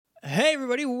Hey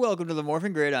everybody, welcome to the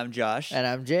Morphin Grid. I'm Josh. And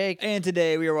I'm Jake. And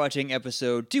today we are watching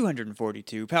episode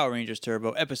 242, Power Rangers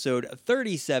Turbo, episode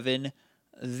 37,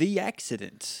 The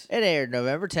Accident. It aired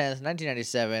November 10th,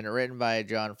 1997, written by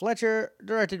John Fletcher,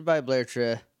 directed by Blair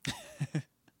Tre.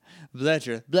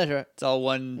 Bletcher. It's all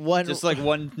one just like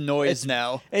one noise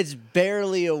now. It's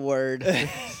barely a word.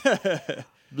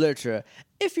 Blair Tre.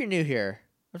 If you're new here,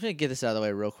 I'm just going to get this out of the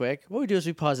way real quick. What we do is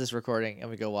we pause this recording and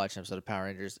we go watch an episode of Power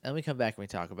Rangers, and we come back and we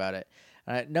talk about it.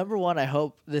 Number one, I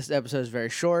hope this episode is very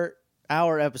short.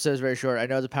 Our episode is very short. I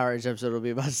know the Power Rangers episode will be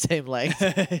about the same length.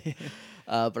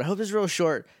 But I hope it's real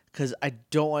short because I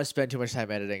don't want to spend too much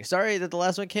time editing. Sorry that the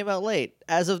last one came out late.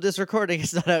 As of this recording,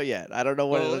 it's not out yet. I don't know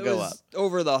when it'll go up.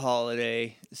 Over the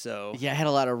holiday, so... Yeah, I had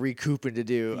a lot of recouping to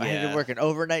do. Yeah. I had to work an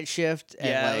overnight shift,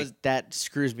 and that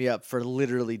screws me up for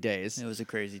literally days. It was a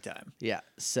crazy time. Yeah,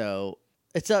 so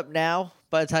it's up now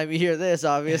by the time you hear this,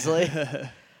 obviously.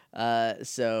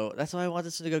 So that's why I want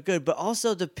this one to go good. But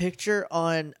also the picture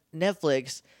on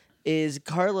Netflix is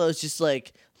Carlos just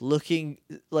like looking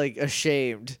like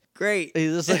ashamed. Great. He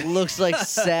just like looks like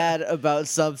sad about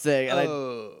something. And I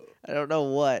don't know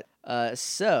what.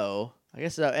 So I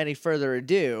guess without any further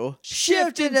ado,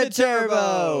 shift into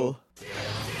turbo.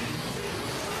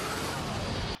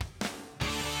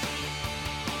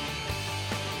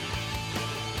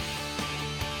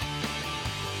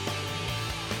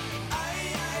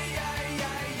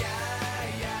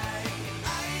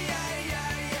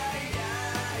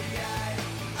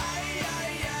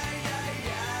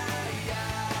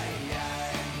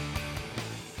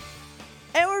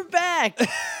 And we're back.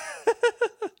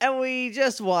 And we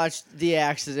just watched The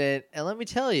Accident, and let me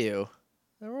tell you,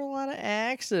 there were a lot of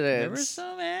accidents. There were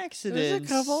some accidents. There's a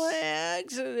couple of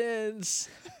accidents.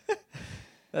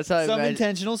 That's how some I imagine.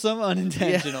 intentional, some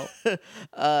unintentional. Yeah.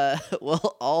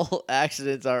 Well, all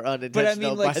accidents are unintentional But I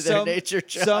mean, like by their nature,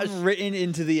 Josh. some written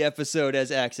into the episode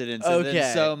as accidents, and Okay.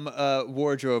 then some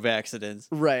wardrobe accidents.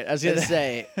 Right. I was going to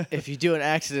say, if you do an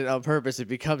accident on purpose, it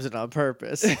becomes an on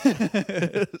purpose.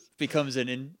 Becomes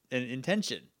an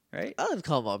intention, right? I would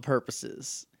call them on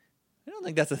purposes. I don't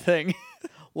think that's a thing.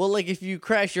 Well, like if you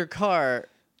crash your car,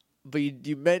 but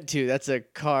you meant to, that's a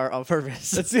car on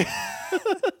purpose.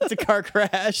 It's a car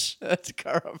crash. That's a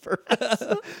car on purpose.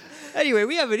 Anyway,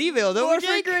 we have an email, don't we,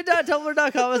 Jake?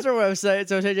 Morphingrid.tumblr.com is our website.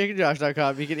 So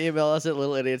jakeandjosh.com. You can email us at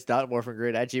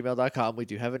littleidiots.morphingrid@gmail.com. We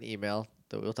do have an email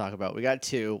that we'll talk about. We got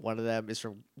two. One of them is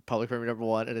from Public Premiere number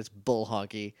 1, and it's bull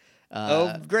honky.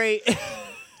 Great.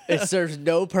 It serves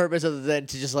no purpose other than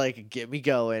to just like get me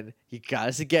going. You got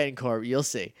us again, Corb. You'll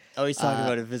see. Oh, he's talking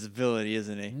about invisibility,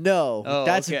 isn't he? No, Oh,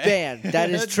 that's okay. banned. That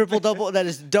is double. That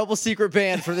is double secret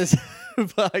ban for this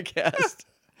podcast.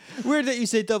 Weird that you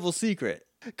say double secret.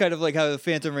 Kind of like how the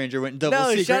Phantom Ranger went double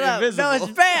No, secret shut up. invisible. No,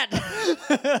 it's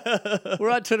banned. We're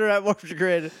on Twitter at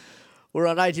Morphingrid. We're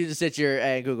on iTunes and Stitcher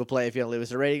and Google Play. If you want to leave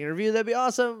us a rating and review, that'd be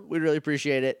awesome. We'd really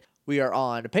appreciate it. We are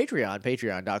on Patreon,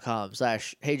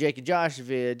 patreon.com/HeyJakeandJosh. If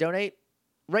you donate,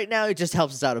 right now it just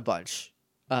helps us out a bunch.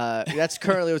 That's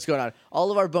currently what's going on. All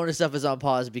of our bonus stuff is on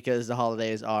pause because the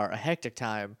holidays are a hectic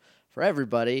time for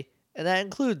everybody, and that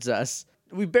includes us.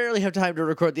 We barely have time to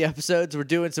record the episodes. We're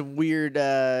doing some weird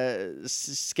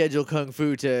schedule kung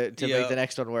fu to make the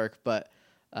next one work, but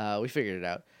we figured it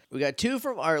out. We got 2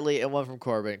 from Artley and 1 from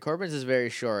Corbin. Corbin's is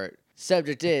very short.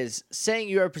 Subject is saying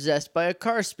you are possessed by a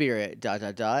car spirit, ...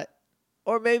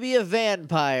 or maybe a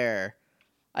vampire.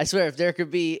 I swear, if there could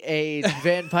be a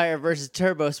vampire versus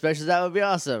Turbo special, that would be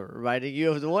awesome. Reminding you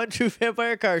of the one true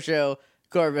vampire car show,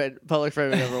 Corbin, Public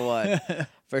Friend number 1.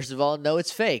 First of all, no,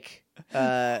 it's fake.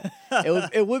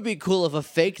 It would be cool if a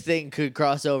fake thing could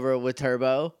cross over with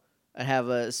Turbo and have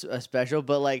a special,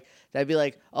 but like that'd be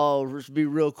like, oh, it'd be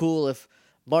real cool if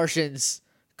Martians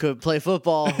could play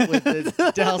football with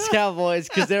the Dallas Cowboys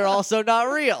because they're also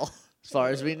not real, as far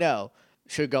as we know.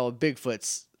 Should go with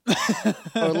Bigfoots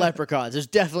or leprechauns. There's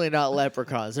definitely not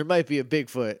leprechauns. There might be a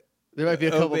Bigfoot. There might be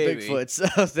a couple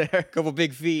Bigfoots out there. Couple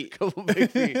big feet. Couple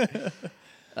big feet.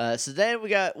 So then we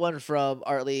got one from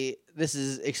Artley. This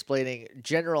is explaining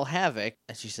General Havoc.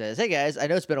 And she says, hey guys, I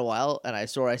know it's been a while, and I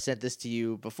swore I sent this to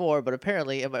you before, but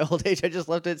apparently in my old age I just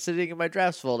left it sitting in my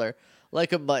drafts folder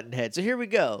like a mutton head. So here we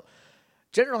go.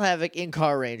 General Havoc in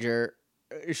Car Ranger,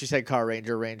 she said Car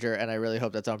Ranger, and I really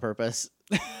hope that's on purpose,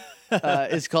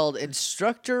 is called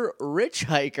Instructor Rich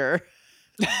Hiker.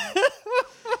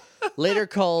 Later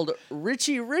called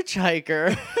Richie Rich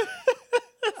Hiker.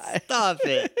 Stop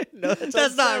it. No,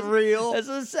 that's not real. That's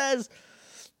what it says.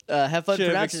 Have fun Should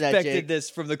have pronouncing that, expected Jake. this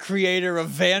from the creator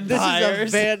of This Vampires.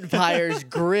 is a vampire's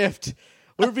grift.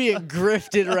 We're being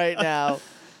grifted right now.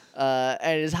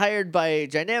 and is hired by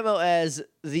Dynamo as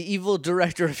the evil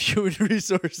director of human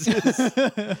resources.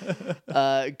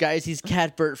 Guys, he's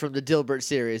Catbert from the Dilbert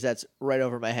series. That's right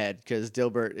over my head because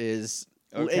Dilbert is.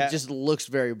 It just looks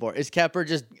very boring. Is Catbert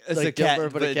just It's like a cat,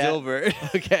 Dilbert, but a cat?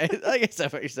 Dilbert. Okay, I guess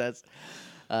that makes sense.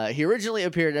 He originally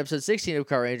appeared in episode 16 of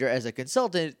Car Ranger as a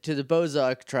consultant to the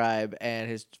Bozok tribe, and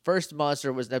his first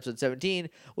monster was in episode 17,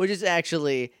 which is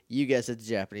actually, you guessed it, the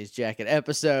Japanese Jacket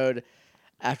episode.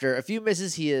 After a few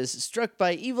misses, he is struck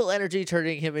by evil energy,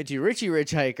 turning him into Richie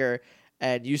Rich Hiker,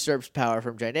 and usurps power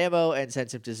from Dynamo and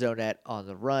sends him to Zonet on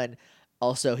the run.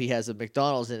 Also, he has a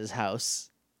McDonald's in his house.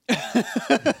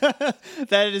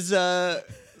 That is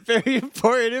very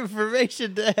important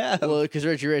information to have. Well, because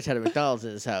Richie Rich had a McDonald's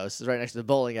in his house. It's right next to the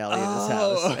bowling alley in his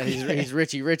house. And he's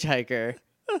Richie Rich Hiker.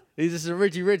 He's just a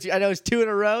Richie Rich. I know it's 2 in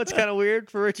a row. It's kind of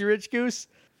weird for Richie Rich Goose,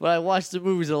 but I watched the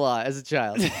movies a lot as a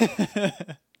child.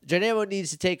 Dynamo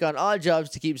needs to take on odd jobs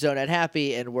to keep Zonet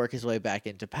happy and work his way back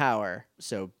into power.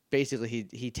 So basically,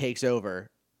 he takes over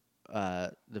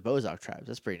the Bozok tribes.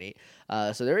 That's pretty neat.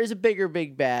 So there is a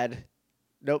big bad.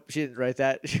 Nope, she didn't write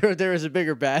that. Sure, there is a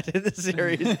bigger bad in the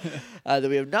series that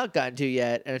we have not gotten to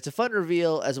yet, and it's a fun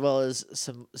reveal as well as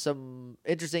some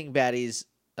interesting baddies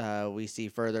we see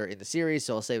further in the series.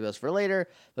 So I'll save those for later.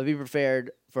 But be prepared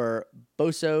for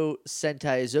Boso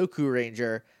Sentai Zoku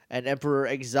Ranger and Emperor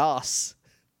Exhaust.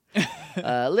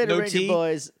 Later, No Ranger tea?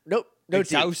 boys. Nope, no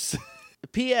tea. Exhaust.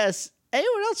 P.S.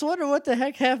 Anyone else wonder what the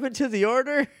heck happened to the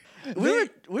Order? We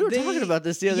were talking about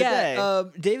this the other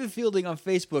day. David Fielding on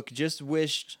Facebook just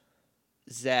wished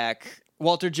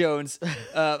Walter Jones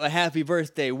a happy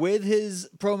birthday with his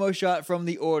promo shot from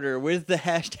The Order with the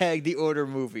hashtag The Order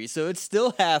movie. So it's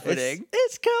still happening.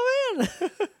 It's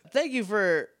coming. Thank you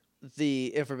for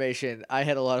the information. I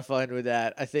had a lot of fun with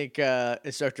that. I think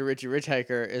Instructor Richie Rich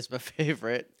Hiker is my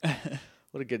favorite.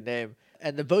 What a good name.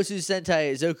 And the Bosu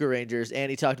Sentai Zoku Rangers,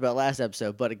 Annie talked about last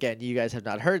episode, but again, you guys have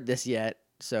not heard this yet.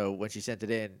 So when she sent it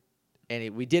in,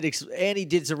 Annie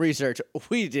did some research.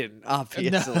 We didn't,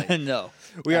 obviously. No.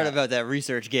 We aren't about that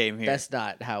research game here. That's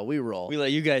not how we roll. We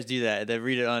let you guys do that and then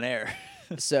read it on air.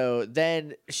 So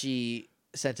then she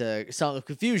sent a Song of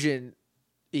Confusion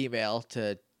email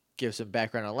to give some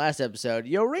background on last episode.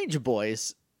 Yo, Ranger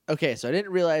Boys. Okay, so I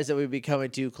didn't realize that we'd be coming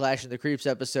to Clash in the Creeps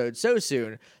episode so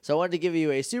soon, so I wanted to give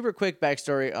you a super quick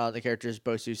backstory on the characters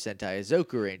Bosu Sentai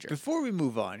Zoku Ranger. Before we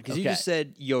move on, because you just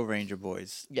said Yo Ranger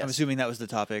Boys. Yes. I'm assuming that was the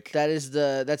topic.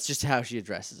 That's just how she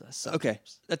addresses us. Sometimes. Okay.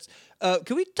 That's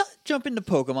can we jump into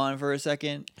Pokemon for a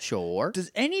second? Sure. Does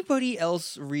anybody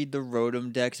else read the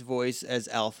Rotom Dex voice as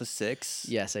Alpha 6?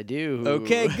 Yes, I do.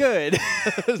 Okay, good.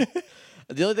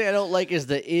 The only thing I don't like is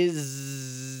the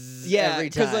is Yeah, every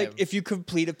time. because like if you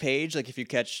complete a page, like if you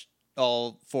catch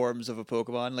all forms of a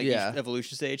Pokemon, like each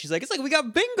evolution stage, she's like, it's like we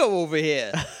got bingo over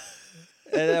here.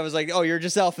 And I was like, oh, you're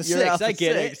just Alpha 6. Alpha I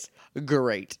get 6.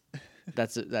 Great.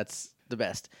 That's the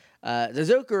best. The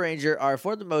Zoku Ranger are,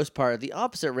 for the most part, the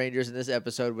opposite Rangers in this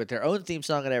episode with their own theme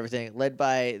song and everything, led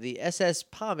by the SS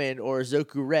Pamin or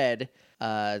Zoku Red.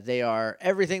 They are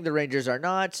everything the Rangers are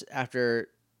not. After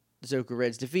Zoku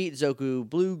Red's defeat, Zoku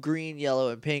Blue, Green, Yellow,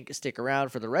 and Pink stick around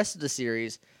for the rest of the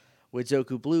series, with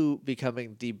Zoku Blue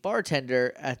becoming the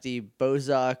bartender at the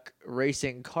Bozok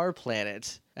Racing Car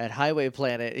Planet. At Highway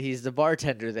Planet, he's the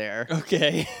bartender there.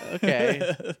 Okay.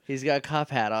 Okay. He's got a cop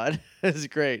hat on. It's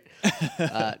great.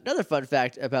 Another fun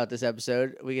fact about this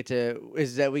episode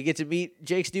is that we get to meet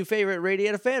Jake's new favorite,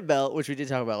 Radiata Fan Belt, which we did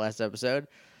talk about last episode.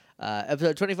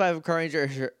 Episode 25 of Car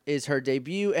Ranger is her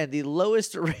debut and the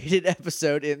lowest rated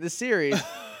episode in the series.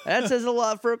 That says a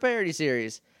lot for a parody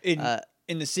series.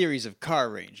 In the series of Car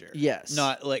Ranger. Yes.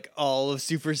 Not like all of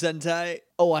Super Sentai.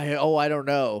 I don't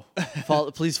know.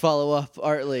 Please follow up,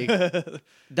 Artley.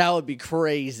 That would be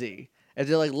crazy. If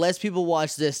they're like, less people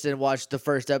watch this than watch the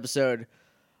first episode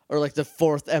or like the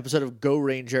 4th episode of Go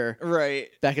Ranger. Right.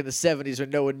 Back in the 70s when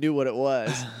no one knew what it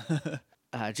was.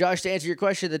 Josh, to answer your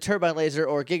question, the Turbine Laser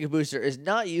or Giga Booster is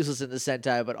not useless in the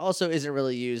Sentai, but also isn't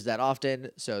really used that often,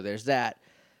 so there's that.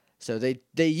 So they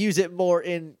use it more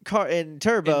in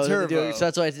Turbo. Than they do, so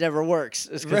that's why it never works.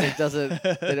 It's because it doesn't.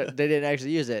 They didn't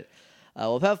actually use it.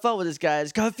 We'll have fun with this,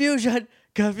 guys. Confusion.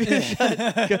 Thank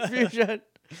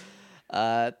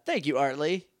you,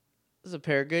 Artley. This is a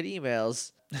pair of good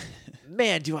emails.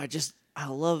 Man, I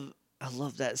love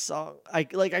that song. I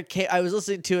can't. I was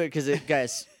listening to it because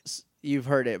guys, you've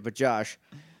heard it, but Josh,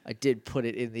 I did put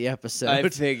it in the episode. I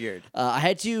figured. I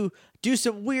had to do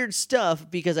some weird stuff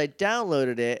because I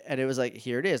downloaded it and it was like,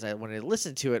 here it is. When I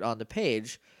listened to it on the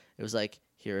page, it was like,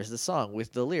 here is the song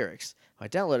with the lyrics. When I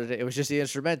downloaded it, it was just the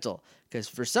instrumental because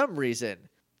for some reason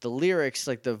the lyrics,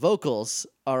 like the vocals,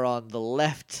 are on the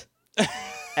left,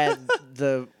 and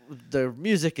the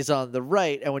music is on the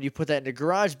right. And when you put that into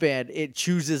GarageBand, it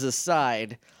chooses a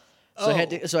side. So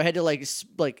I had to like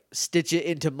stitch it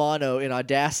into mono in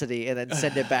Audacity and then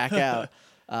send it back out.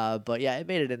 But yeah, it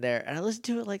made it in there, and I listened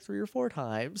to it like 3 or 4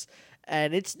 times,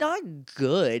 and it's not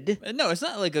good. No, it's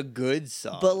not like a good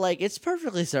song. But like it's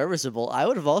perfectly serviceable. I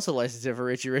would have also licensed it for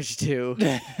Richie Rich too.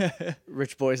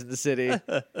 Rich Boys in the City.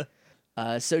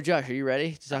 So Josh, are you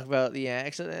ready to talk about the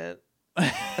accident?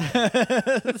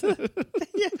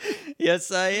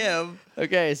 Yes, I am.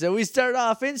 Okay, so we start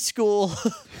off in school.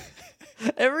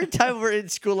 Every time we're in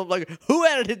school, I'm like, who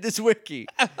edited this wiki?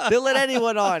 They'll let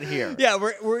anyone on here. Yeah,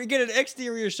 we're getting an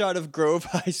exterior shot of Grove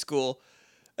High School.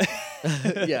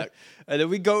 Yeah. And then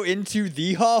we go into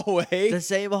the hallway. The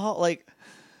same hall, like,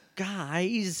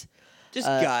 guys. Just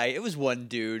guy. It was one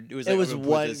dude. It was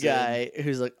one guy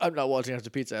who's like, I'm not watching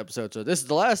After Pizza episode, so this is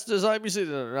the last time you see it.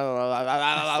 It's the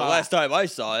last time I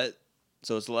saw it.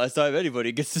 So it's the last time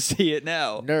anybody gets to see it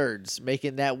now. Nerds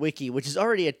making that wiki, which is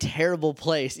already a terrible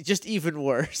place. It's just even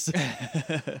worse.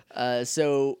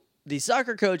 So the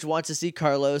soccer coach wants to see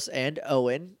Carlos and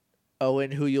Owen.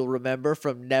 Owen, who you'll remember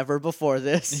from Never Before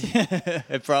This.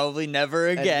 And probably never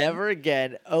again. And never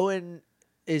again. Owen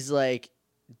is like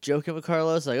joking with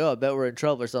Carlos, like, oh, I bet we're in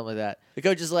trouble or something like that. The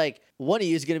coach is like, one of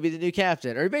you is going to be the new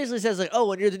captain. Or he basically says like, oh,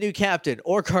 when you're the new captain,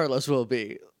 or Carlos will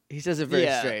be. He says it very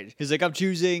strange. He's like, I'm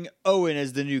choosing Owen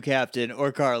as the new captain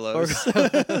or Carlos.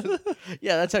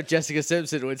 Yeah, that's how Jessica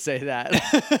Simpson would say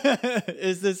that.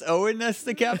 Is this Owen that's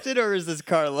the captain or is this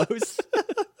Carlos?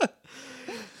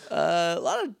 A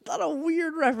lot of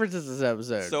weird references this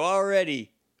episode. So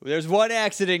already, there's one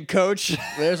accident, coach.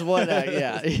 There's one,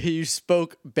 yeah. You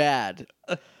spoke bad.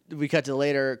 We cut to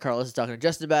later. Carlos is talking to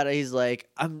Justin about it. He's like,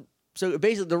 So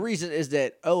basically, the reason is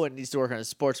that Owen needs to work on his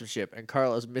sportsmanship, and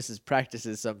Carlos misses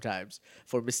practices sometimes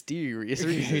for mysterious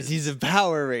reasons. He's a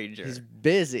Power Ranger. He's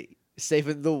busy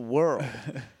saving the world.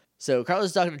 So Carlos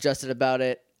is talking to Justin about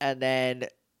it, and then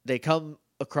they come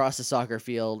across the soccer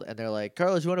field, and they're like,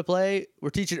 Carlos, you want to play? We're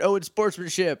teaching Owen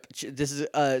sportsmanship. This is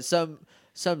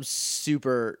some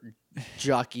super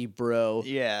jockey bro.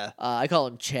 Yeah. I call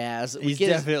him Chaz. He's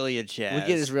definitely a Chaz. We'll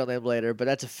get his real name later, but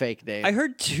that's a fake name. I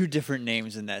heard 2 different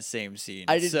names in that same scene.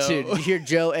 I did too. Did you hear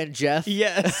Joe and Jeff?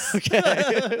 Yes.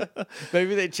 Okay.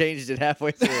 Maybe they changed it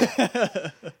halfway through.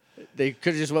 They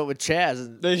could have just went with Chaz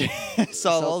and They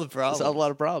solved all the problems. Solved a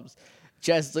lot of problems.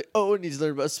 Chaz is like, Owen needs to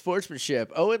learn about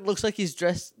sportsmanship. Owen looks like he's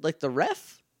dressed like the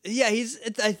ref. Yeah,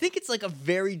 I think it's like a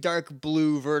very dark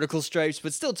blue vertical stripes,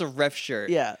 but still it's a ref shirt.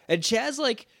 Yeah. And Chaz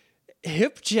like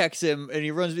hip checks him and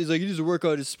he's like, he needs to work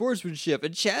on his sportsmanship.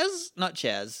 And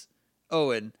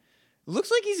Owen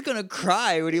looks like he's gonna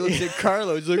cry when he looks at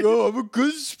Carlo. He's like, oh, I'm a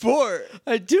good sport.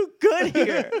 I do good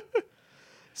here.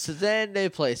 So then they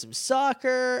play some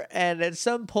soccer, and at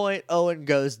some point Owen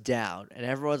goes down, and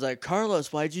everyone's like,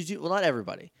 Carlos, why'd you do? Well, not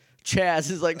everybody. Chaz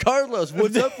is like, Carlos,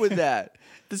 what's up with that?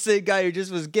 The same guy who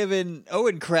just was giving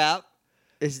Owen crap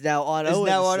is now on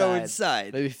Owen's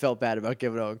side. Maybe felt bad about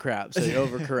giving Owen crap, so he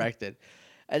overcorrected.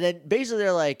 And then basically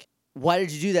they're like, why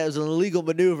did you do that? It was an illegal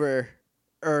maneuver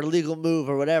or illegal move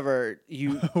or whatever.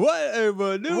 What a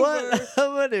maneuver. What a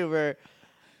maneuver.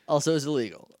 Also is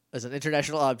illegal as an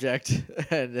international object.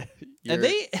 And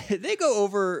they go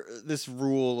over this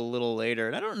rule a little later,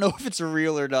 and I don't know if it's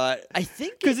real or not. I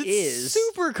think because it's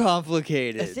super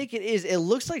complicated. I think it is. It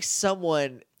looks like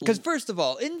someone. Because first of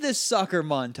all, in this soccer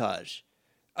montage,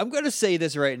 I'm going to say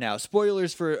this right now.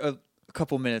 Spoilers for a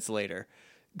couple minutes later.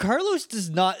 Carlos does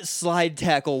not slide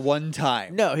tackle one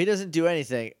time. No, he doesn't do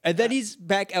anything. And then he's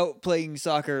back out playing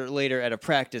soccer later at a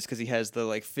practice because he has the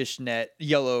like fishnet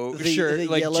yellow shirt, the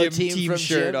like yellow team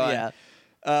shirt on.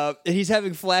 Yeah. And he's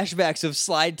having flashbacks of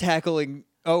slide tackling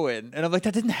Owen. And I'm like,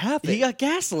 that didn't happen. He got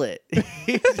gaslit.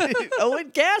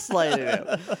 Owen gaslighted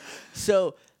him.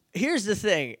 So here's the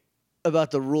thing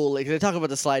about the rule. Because they talk about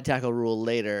the slide tackle rule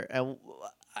later. And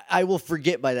I will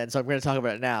forget by then, so I'm going to talk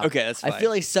about it now. Okay, that's fine. I feel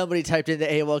like somebody typed into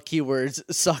AOL keywords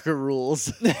soccer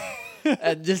rules.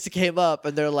 And this came up,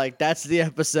 and they're like, that's the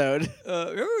episode.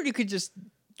 Remember when you could just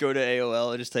go to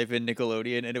AOL and just type in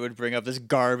Nickelodeon, and it would bring up this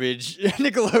garbage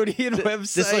Nickelodeon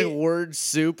website? This like word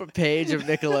soup page of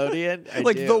Nickelodeon?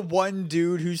 Like the one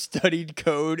dude who studied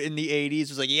code in the 80s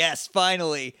was like, yes,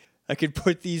 finally, I could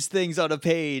put these things on a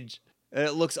page. And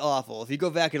it looks awful. If you go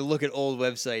back and look at old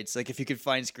websites, like if you could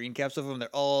find screen caps of them, they're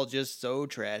all just so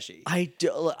trashy.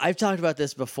 I've talked about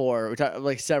this before, we talked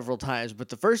like several times, but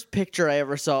the first picture I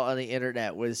ever saw on the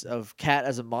internet was of Kat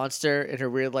as a monster in her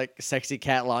weird like sexy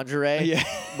cat lingerie,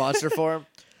 monster form.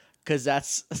 because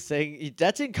that's a thing.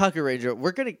 That's in Kaku Ranger.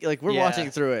 We're gonna we're Yeah.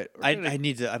 watching through it. We're gonna I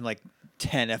need to. I'm like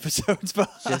 10 episodes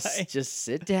behind. just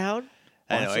sit down.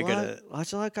 I know, watch I a lot- gotta-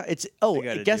 watch a lot. It's I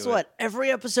gotta guess do it. what?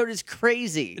 Every episode is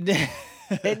crazy.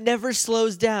 It never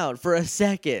slows down for a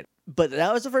second. But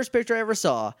that was the first picture I ever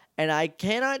saw, and I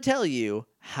cannot tell you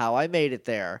how I made it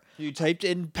there. You typed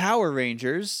in Power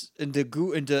Rangers into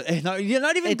not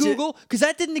even Into- Google, because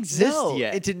that didn't exist No,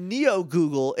 yet. into Neo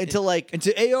Google, into into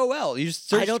AOL. You just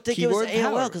searched don't think it was keyword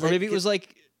AOL, power. 'cause Or I maybe it could- was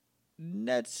like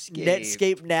Netscape.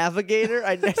 Netscape Navigator.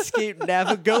 I Netscape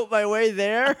navigate my way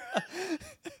there.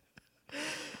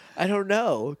 I don't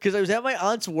know, because I was at my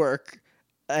aunt's work,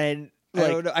 and I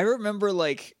don't know. I remember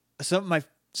like some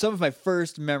of my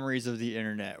first memories of the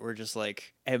internet were just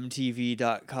like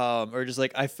MTV.com, or just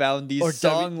like I found these Or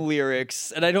song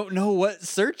lyrics and I don't know what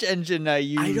search engine I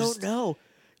used. I don't know.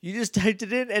 You just typed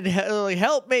it in and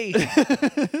help me.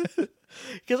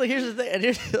 Because here's the thing, and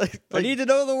here's I need to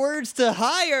know the words to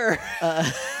hire.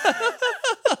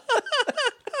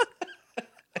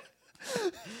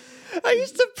 I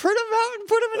used to print them out and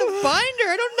put them in a binder.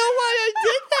 I don't know why I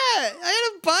did that. I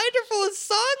had a binder full of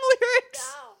song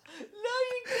lyrics. No,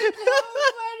 you can't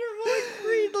have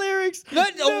Creed lyrics.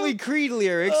 Not only Creed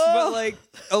lyrics, but like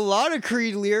a lot of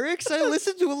Creed lyrics. I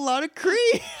listened to a lot of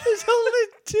Creed. There's only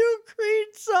 2 Creed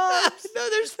songs. No,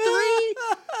 there's 3.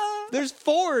 There's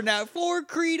 4 now. 4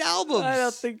 Creed albums. I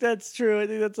don't think that's true. I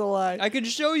think that's a lie. I can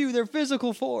show you their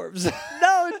physical forms.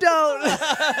 No,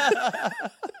 don't.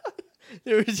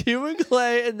 There was Human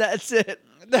Clay, and that's it.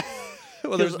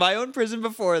 Well, there's My Own Prison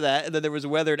before that, and then there was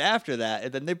Weathered after that,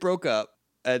 and then they broke up.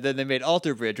 And then they made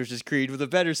Alter Bridge, which is Creed with a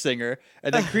better singer.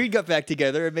 And then Creed got back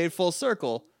together and made Full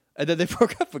Circle. And then they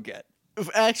broke up again.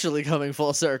 Actually coming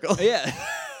full circle. Yeah.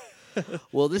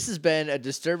 Well, this has been a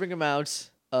disturbing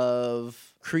amount of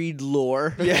Creed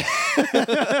lore. Yeah.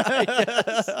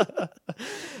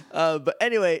 But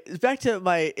anyway, back to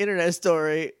my internet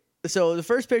story. So the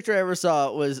first picture I ever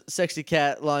saw was Sexy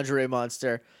Cat Lingerie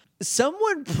Monster.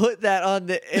 Someone put that on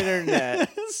the internet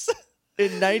in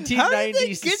How did they get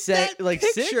 1996. that Like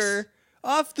picture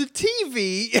off the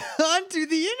TV onto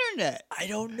the internet? I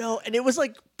don't know. And it was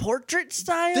like portrait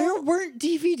style. There weren't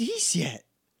DVDs yet.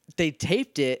 They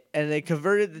taped it and they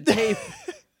converted the tape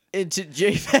into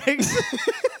JPEGs.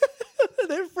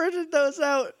 They printed those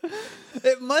out.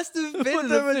 It must have been Put an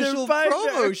them in their official binder.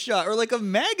 promo shot or like a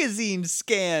magazine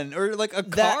scan or like a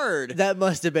card. That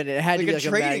must have been it. It had to Like be a like a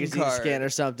trading magazine card. scan or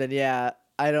something. Yeah,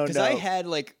 I don't Because know. I had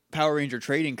like Power Ranger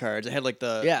trading cards. I had like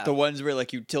the ones where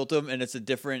like you tilt them and it's a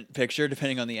different picture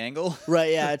depending on the angle.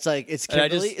 Right? Yeah, it's like it's And I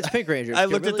Kimberly. just- It's Pink Ranger. I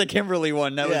looked at the Kimberly. Kimberly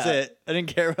one. That was Yeah. it. I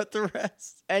didn't care about the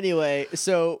rest. Anyway,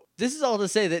 so this is all to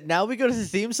say that now we go to the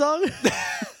theme song.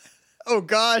 Oh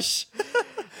gosh.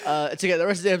 It's okay. The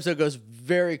rest of the episode goes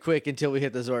very quick until we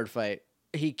hit the Zord fight.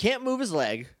 He can't move his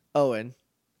leg, Owen,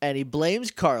 and he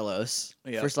blames Carlos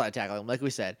Yeah. for slide tackling him, like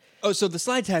we said. Oh, so the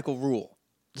slide tackle rule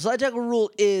The slide tackle rule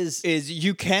is is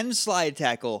you can slide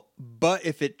tackle, but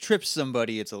if it trips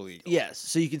somebody, it's illegal. yes.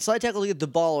 So you can slide tackle to get the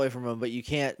ball away from him, but you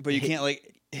can't. But you hit- can't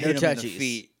like no hit him in the touchies.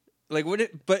 feet. Like what?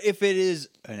 But if it is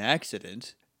an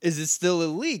accident, is it still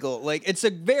illegal? Like it's a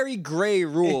very gray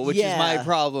rule, which is my Yeah.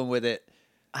 problem with it.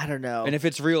 I don't know. And if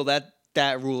it's real,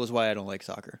 that rule is why I don't like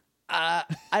soccer. I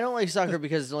don't like soccer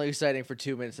because it's only exciting for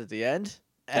 2 minutes at the end.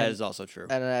 That And, is also true.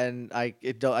 and I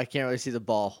can't really see the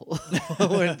ball.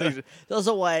 That's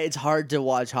also why it's hard to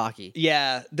watch hockey.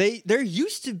 Yeah, there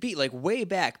used to be like way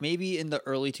back, maybe in the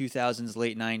early 2000s,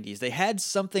 late 90s, they had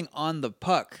something on the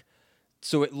puck,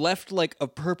 so it left like a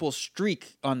purple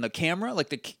streak on the camera,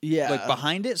 like like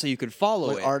behind it, so you could follow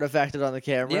Like it. artifacted on the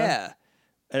camera. Yeah,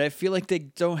 and I feel like they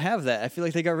don't have that. I feel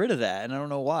like they got rid of that, and I don't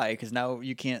know why, because now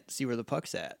you can't see where the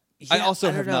puck's at. I Yeah, also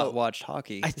I have don't know. not watched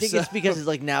hockey. I think so- it's because it's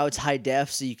like now it's high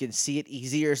def, so you can see it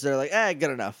easier. So they're like,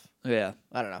 good enough. yeah,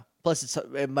 I don't know. Plus,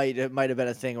 it might have been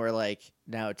a thing where like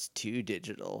now it's too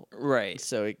digital, right.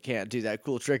 so it can't do that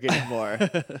cool trick anymore.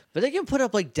 But they can put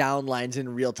up like down lines in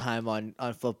real time on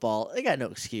football. They got no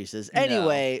excuses. No.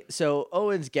 Anyway, so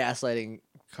Owen's gaslighting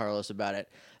Carlos about it.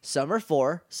 Some are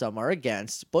for, some are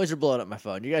against. Boys are blowing up my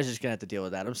phone. You guys are just gonna have to deal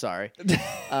with that. I'm sorry.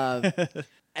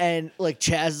 And like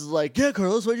Chaz is like, yeah,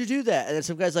 Carlos, why'd you do that? And then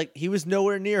some guy's like, he was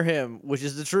nowhere near him, which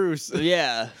is the truth.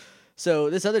 Yeah, So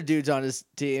this other dude's on his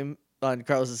team on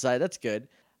Carlos's side. That's good.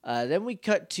 Then we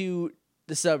cut to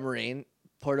the submarine.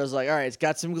 Porto's like, all right, it's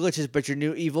got some glitches, but your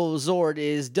new evil Zord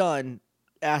is done.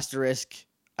 Asterisk.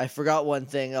 I forgot one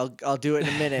thing. I'll do it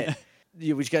in a minute.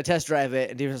 We just gotta test drive it.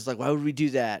 And David's like, why would we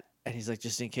do that? And he's like,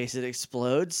 just in case it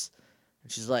explodes.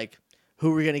 And she's like,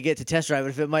 who are we gonna get to test drive it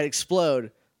if it might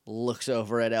explode? Looks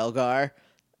over at Elgar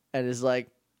and is like,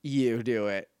 you do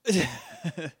it.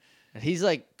 And he's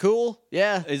like, cool,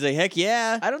 yeah. He's like, heck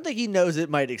yeah. I don't think he knows it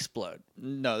might explode.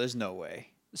 No, there's no way.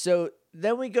 So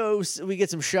then we get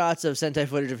some shots of Sentai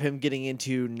footage of him getting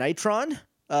into Nitron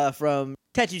from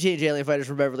Tattoo Teenage Alien Fighters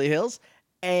from Beverly Hills.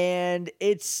 And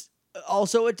it's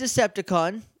also a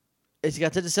Decepticon. It's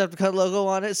got the Decepticon logo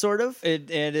on it, sort of. And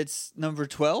it's number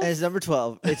 12? And it's number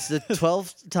 12. It's the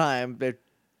 12th time that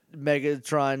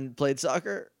Megatron played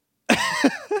soccer.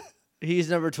 He's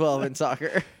number 12 in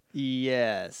soccer.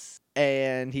 Yes.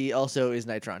 And he also is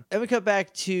Nitron. And we cut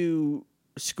back to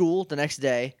school the next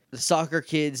day. The soccer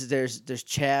kids, there's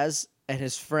Chaz and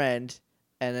his friend,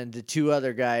 and then the two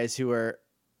other guys who are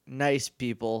nice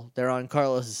people. They're on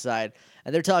Carlos's side.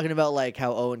 And they're talking about like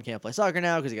how Owen can't play soccer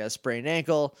now because he got a sprained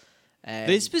ankle. And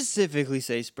They specifically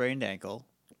say sprained ankle.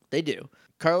 they do.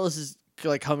 Carlos is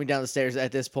like coming down the stairs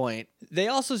at this point. They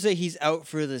also say he's out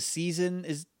for the season.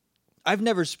 I've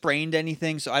never sprained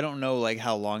anything, so I don't know like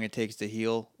how long it takes to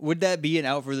heal. Would that be an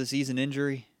out for the season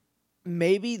injury?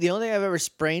 Maybe the only thing I've ever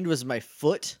sprained was my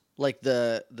foot, like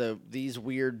these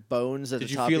weird bones at Did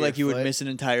the you top feel of like your you foot. would miss an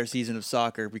entire season of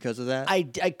soccer because of that? I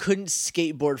couldn't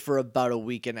skateboard for about a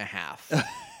week and a half.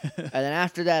 And then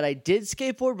after that, I did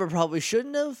skateboard, but probably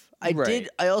shouldn't have. Right.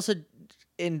 I also,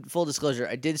 in full disclosure,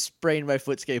 I did sprain my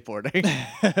foot skateboarding.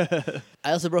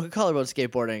 I also broke a collarbone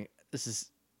skateboarding. This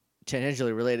is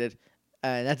tangentially related.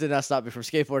 And that did not stop me from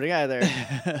skateboarding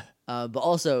either. But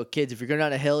also, kids, if you're going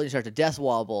down a hill and you start to death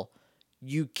wobble,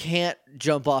 you can't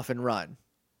jump off and run.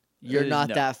 You're not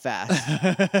No. that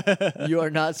fast. You are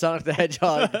not Sonic the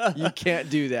Hedgehog. You can't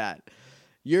do that.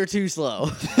 You're too slow.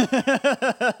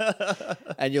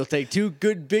 And you'll take two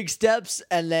good big steps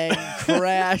and then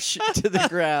crash to the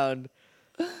ground.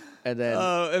 And then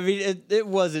Oh, I mean, it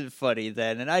wasn't funny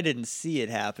then, and I didn't see it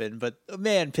happen, but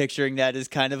man, picturing that is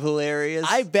kind of hilarious.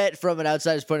 I bet from an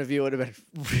outsider's point of view, it would have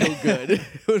been real good. It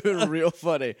would have been real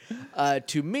funny.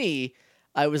 To me,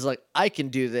 I was like, I can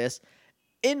do this.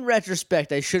 In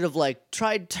retrospect, I should have like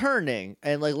tried turning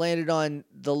and like landed on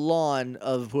the lawn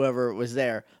of whoever was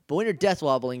there. But when you're death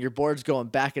wobbling, your board's going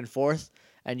back and forth,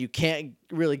 and you can't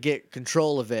really get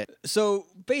control of it. So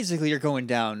basically, you're going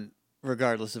down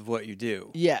regardless of what you do.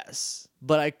 Yes,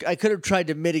 but I could have tried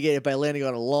to mitigate it by landing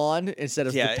on a lawn instead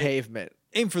of Yeah, the pavement.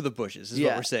 Aim for the bushes, is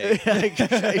what we're saying.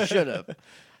 I should have.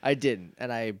 I didn't,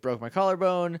 and I broke my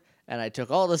collarbone, and I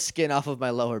took all the skin off of my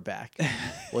lower back,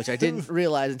 which I didn't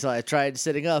realize until I tried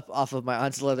sitting up off of my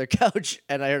aunt's leather couch,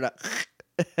 and I heard a,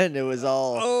 and it was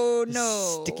all Oh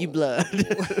no! sticky blood.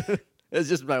 It was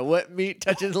just my wet meat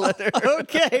touching the leather.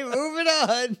 Okay, moving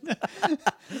on.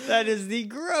 That is the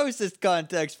grossest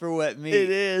context for wet meat. It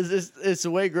is. It's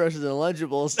way grosser than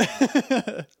Lunchables.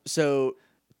 So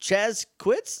Chaz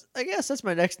quits. I guess that's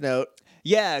my next note.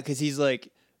 Yeah, because he's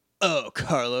like, "Oh,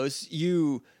 Carlos,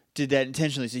 you did that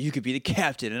intentionally so you could be the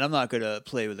captain, and I'm not gonna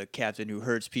play with a captain who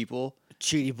hurts people."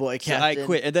 Cheaty boy So captain. I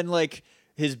quit, and then like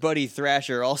his buddy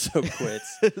Thrasher also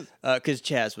quits because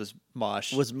Chaz was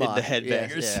Mosh Was in the Mosh,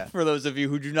 Headbangers. yes, yeah. For those of you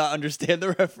who do not understand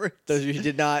the reference, Those of you who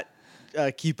did not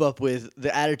keep up with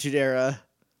the Attitude Era.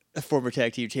 former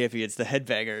tag team champions, the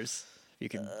Headbangers. You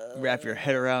can wrap your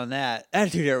head around that.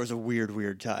 Attitude Era was a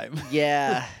weird time.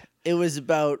 Yeah, it was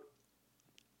about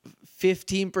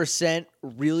 15%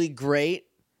 really great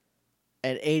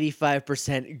and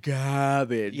 85%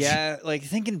 garbage. Yeah, like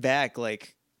thinking back,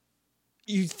 like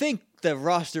you think the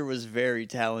roster was very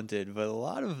talented, but a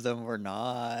lot of them were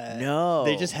not. No.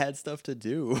 They just had stuff to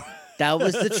do. That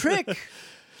was the trick.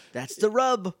 That's the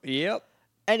rub. Yep.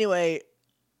 Anyway,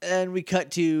 and we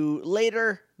cut to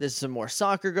later. There's some more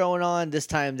soccer going on. This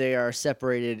time they are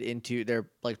separated into, they're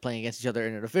like playing against each other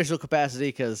in an official capacity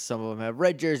because some of them have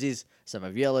red jerseys, some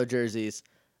have yellow jerseys.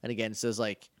 And again, it's those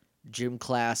like gym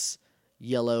class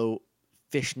yellow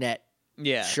fishnet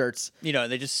Yeah. shirts. You know,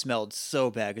 they just smelled so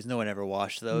bad because no one ever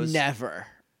washed those. Never.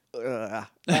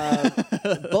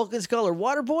 Bulk and Skull are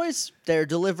water boys. They're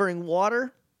delivering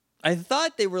water. I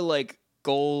thought they were like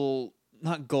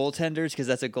not goaltenders because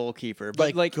that's a goalkeeper,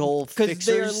 but Like goal because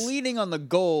they're fixers? leaning on the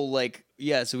goal. Like,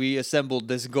 yes, we assembled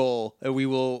this goal and we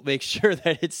will make sure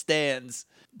that it stands.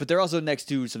 But they're also next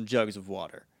to some jugs of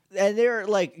water. And they're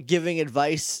like giving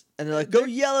advice. And they're like, go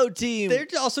yellow team. They're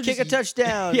also kick just a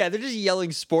touchdown. Yeah, they're just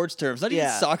yelling sports terms, not even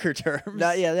Yeah. soccer terms.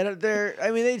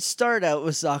 I mean, they start out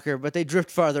with soccer, but they drift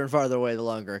farther and farther away the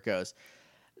longer it goes.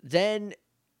 Then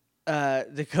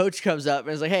the coach comes up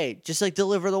and is like, hey, just like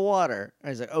deliver the water. And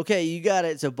he's like, okay, you got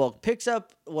it. So Bulk picks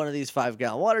up one of these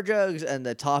 5-gallon water jugs, and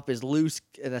the top is loose.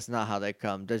 And that's not how they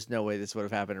come. There's no way this would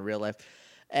have happened in real life.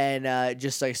 And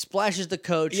just like splashes the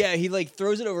coach. Yeah, he like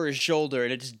throws it over his shoulder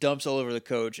and it just dumps all over the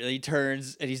coach. And he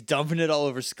turns and he's dumping it all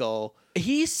over Skull.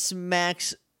 He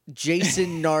smacks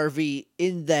Jason Narvi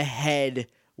in the head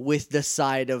with the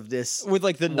side of this. With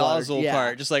like the water- nozzle yeah.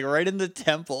 part, just like right in the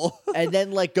temple. And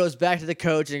then like goes back to the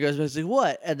coach and goes, like,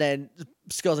 what? And then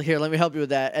Skull's like, here, let me help you with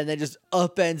that. And then just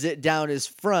upends it down his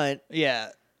front. Yeah.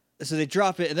 So they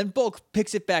drop it, and then Bulk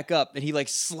picks it back up, and he like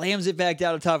slams it back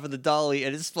down on top of the dolly,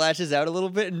 and it splashes out a little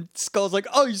bit. And Skull's like,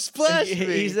 "Oh, you splashed me!"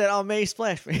 He said, "Oh, May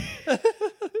splash me." It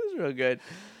was real good.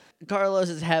 Carlos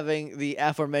is having the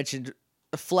aforementioned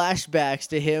flashbacks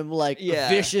to him like Yeah.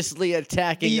 viciously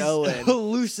attacking These Owen.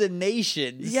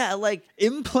 hallucinations. Yeah, like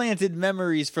implanted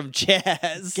memories from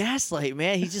Chaz. gaslight,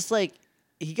 man. He's just like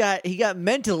he got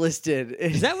mentalisted.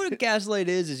 Is that what a gaslight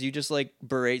is? Is you just like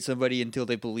berate somebody until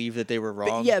they believe that they were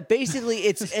wrong? Yeah, basically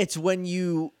it's when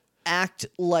you act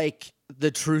like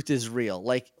the truth is real,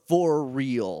 like for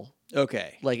real,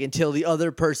 Okay. like until the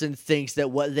other person thinks that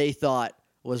what they thought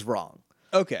was wrong.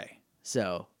 Okay.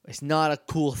 So it's not a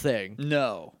cool thing.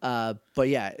 No. But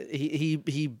yeah, he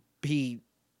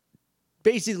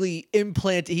basically he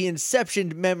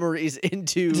inceptioned memories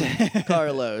into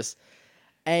Carlos,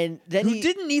 and then Who he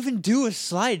didn't even do a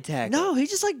slide tackle? no, he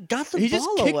just like got the he ball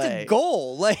just kicked away. a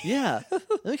goal. Like Yeah.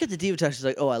 Let me get the Diva Touch. She's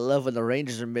like, oh, I love when the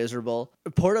Rangers are miserable.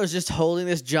 Porto's just holding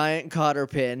this giant cotter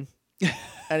pin.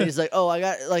 And he's like, oh, I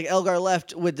got, like, Elgar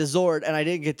left with the Zord, and I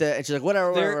didn't get the, and she's like,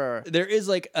 whatever. There is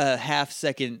like a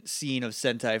half-second scene of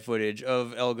Sentai footage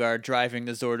of Elgar driving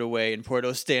the Zord away, and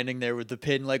Porto standing there with the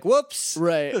pin, like, whoops.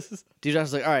 Right.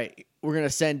 Diva's like, all right, we're going to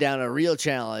send down a real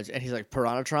challenge. And he's like,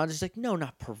 Piranhatrons? He's like, no,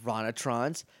 not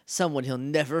Piranhatrons. Someone he'll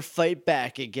never fight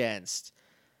back against.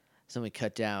 So we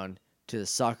cut down to the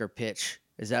soccer pitch.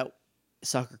 Is that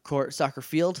soccer court, soccer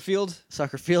field?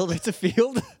 Soccer field? It's a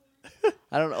field.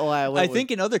 I don't know why I went I think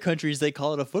in other countries they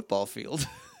call it a football field.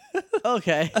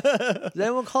 Okay.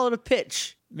 Then we'll call it a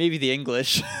pitch. Maybe the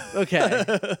English. Okay.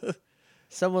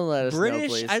 Someone let us know, British?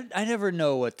 please. I never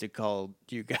know what to call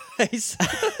you guys.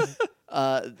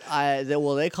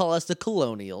 They call us the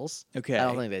colonials. Okay. I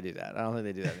don't think they do that. I don't think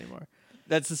they do that anymore.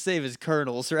 That's the same as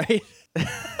colonels, right?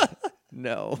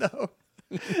 No.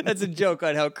 That's a joke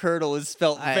on how colonel is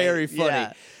spelt very funny.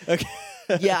 yeah. Okay.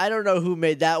 Yeah, I don't know who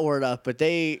made that word up, but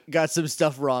they got some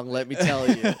stuff wrong, let me tell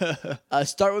you.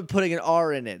 Start with putting an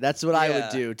R in it. That's what I would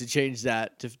Yeah. do to change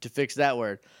that, to fix that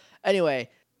word. Anyway,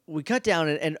 we cut down,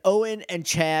 and Owen and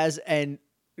Chaz and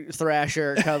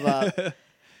Thrasher come up,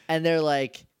 and they're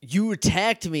like, you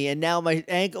attacked me, and now my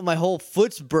ankle, my whole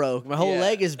foot's broke. My whole Yeah.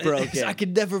 leg is broken. I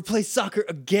could never play soccer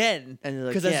again And they're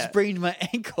like, because I yeah. sprained my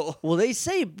ankle. Well, they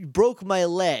say broke my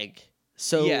leg.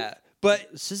 So Yeah,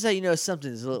 but this is how you know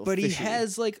something's a little he fishy.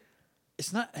 has like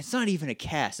it's not even a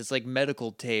cast. It's like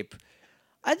medical tape.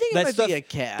 I think it That might stuff be a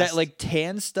cast. that like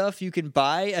tan stuff you can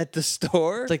buy at the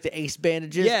store. it's like the ace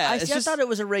bandages. Yeah, I, it's see, I just- thought it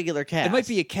was a regular cast. it might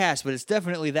be a cast, but it's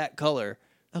definitely that color.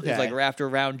 Okay. It's like wrapped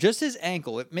around just his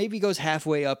ankle. It maybe goes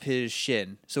halfway up his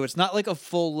shin, so it's not like a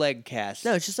full leg cast.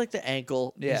 No, it's just like the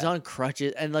ankle. He's Yeah. on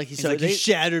crutches, and like He's so like, they, you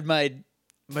shattered my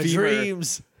my femur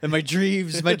dreams. and my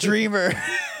dreams, my dreamer.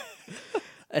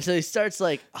 And so he starts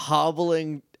like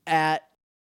hobbling at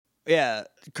Yeah,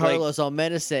 Carlos, all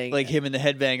menacing. like him and the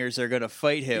headbangers are gonna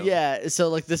fight him. yeah, so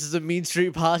like this is a Mean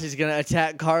Street Posse is gonna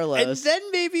attack Carlos. And then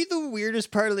maybe the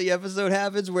weirdest part of the episode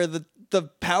happens where the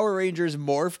Power Rangers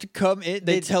morphed come in,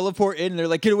 they teleport in, and they're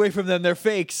like, get away from them, they're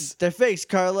fakes. they're fakes,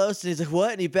 Carlos, and he's like,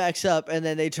 what? And he backs up, and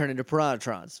then they turn into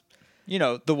Piranhatrons. You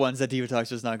know, the ones that Diva Talks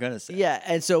was not gonna say. Yeah,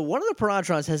 and so one of the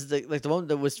Piranhatrons has the one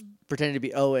that was pretending to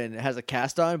be Owen has a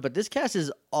cast on, but this cast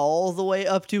is all the way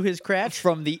up to his crotch.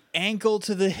 From the ankle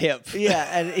to the hip. Yeah,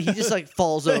 and he just like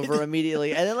falls over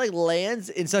immediately, and then like lands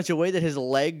in such a way that his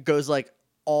leg goes like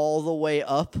all the way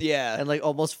up. Yeah. and like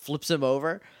almost flips him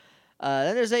over.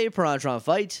 Then there's a Piranhatron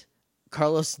fight.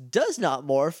 Carlos does not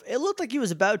morph. It looked like he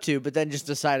was about to, but then just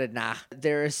decided, nah.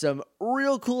 There is some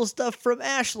real cool stuff from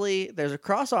Ashley. There's a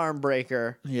cross arm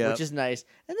breaker, Yep. which is nice,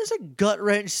 and there's a gut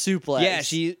wrench suplex. Yeah,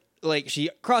 she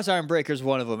cross arm breakers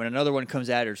one of them, and another one comes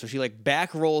at her. So she like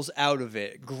back rolls out of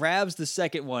it, grabs the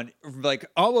second one, like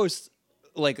almost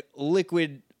like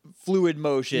liquid fluid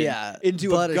motion, Yeah,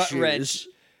 into a butter gut shoes. wrench.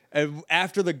 And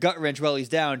after the gut wrench, while he's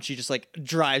down, she just like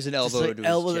drives an Just, elbow like, into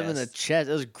elbowed his him in the chest. chest.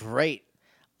 It was great.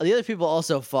 The other people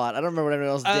also fought. I don't remember what anyone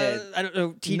else did. I don't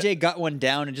know. TJ got one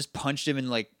down and just punched him in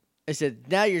like I said,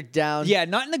 now you're down. yeah,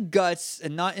 not in the guts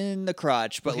and not in the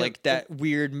crotch, but Okay. like that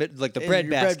weird like the In bread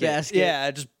your bread basket. basket. Yeah,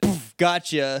 just poof,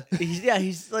 gotcha.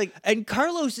 He's like, And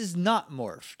Carlos is not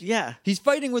morphed. yeah, He's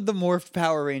fighting with the morphed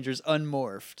Power Rangers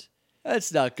unmorphed.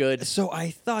 that's not good. So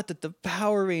I thought that the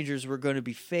Power Rangers were going to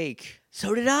be fake.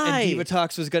 So did I. And Diva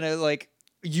Talks was going to like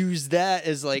use that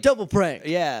as like Double prank.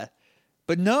 yeah.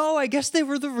 But no, I guess they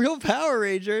were the real Power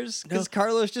Rangers because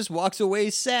Carlos just walks away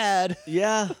sad.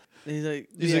 Yeah. He's like,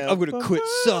 I'm going to quit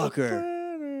soccer.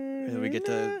 And then we get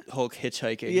to Hulk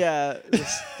hitchhiking. Yeah.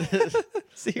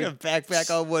 See a backpack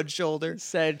on one shoulder.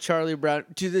 Said Charlie Brown.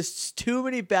 Dude, there's too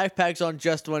many backpacks on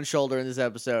just one shoulder in this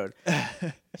episode.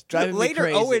 It's driving me Later,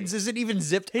 crazy. Owens isn't even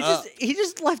zipped up. He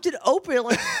just left it open.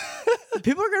 Like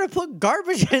people are gonna put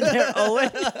garbage in there,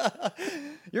 Owen.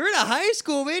 You're in a high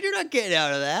school, man. You're not getting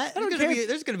out of that.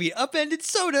 There's gonna be upended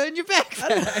soda in your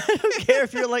backpack. I don't care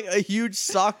if you're like a huge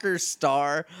soccer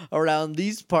star around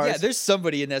these parts. Yeah, there's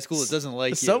somebody in that school that doesn't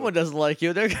like you. Someone doesn't like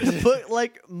you. They're gonna put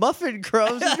like muffin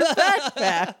crumbs in your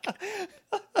backpack.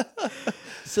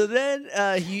 So then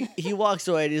he walks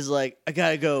away and he's like, I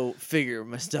gotta go figure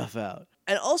my stuff out.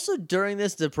 And also during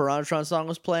this, the Piranhatron song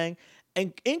was playing.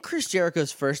 And in Chris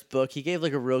Jericho's first book, he gave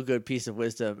like a real good piece of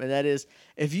wisdom. And that is,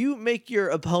 if you make your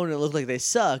opponent look like they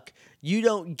suck, you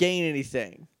don't gain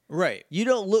anything. Right. You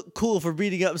don't look cool for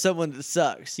beating up someone that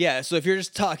sucks. Yeah, so if you're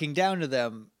just talking down to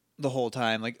them the whole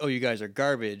time, like, oh, you guys are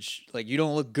garbage, like, you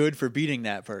don't look good for beating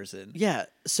that person. Yeah,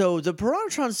 so the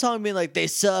Piranhatron song being like, they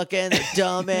suck and they're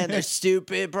dumb and they're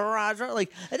stupid, Piranhatron,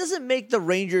 like, that doesn't make the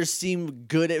Rangers seem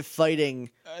good at fighting.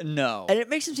 No. And it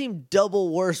makes them seem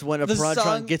double worse when a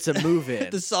Piranhatron gets a move in.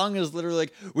 The song is literally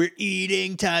like, we're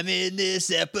eating time in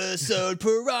this episode,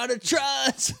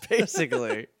 Piranatrons.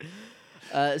 Basically.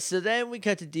 So then we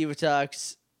cut to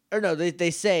Divatox. Or no,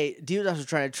 they say Divatox was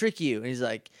trying to trick you. And he's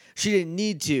like, she didn't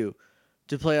need to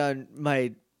play on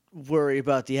my worry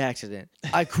about the accident.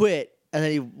 I quit. And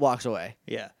then he walks away.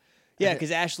 Yeah. Yeah, because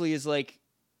Ashley is like,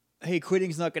 hey,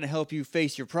 quitting's not going to help you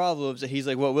face your problems. And he's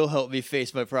like, what will help me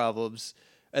face my problems?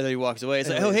 And then he walks away. It's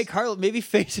like, oh, hey, Carl, maybe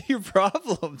face your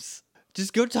problems.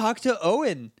 Just go talk to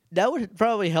Owen. That would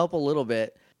probably help a little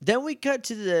bit. Then we cut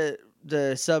to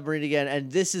the submarine again. And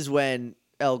this is when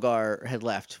Elgar had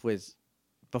left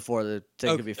before the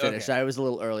thing could be finished. Okay. I was a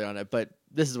little early on it, but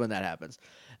this is when that happens.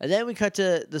 And then we cut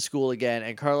to the school again,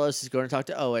 and Carlos is going to talk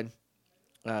to Owen,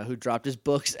 who dropped his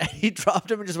books, and he dropped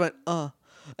them and just went, and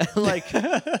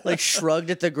like shrugged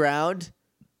at the ground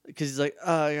because he's like,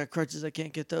 I got crutches, I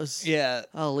can't get those. Yeah.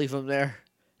 I'll leave them there.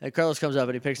 And Carlos comes up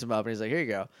and he picks them up and he's like, here you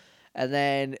go. And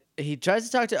then he tries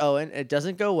to talk to Owen. It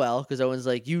doesn't go well because Owen's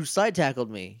like, you slide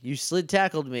tackled me. You slid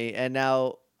tackled me, and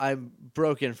now I'm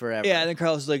broken forever. Yeah, and then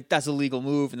Carlos is like, that's a legal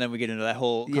move. And then we get into that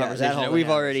whole conversation that we've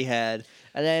already had.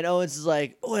 And then Owens is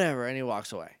like, whatever, and he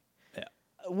walks away. Yeah.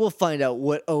 We'll find out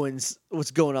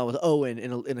what's going on with Owen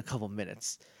in a couple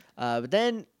minutes. But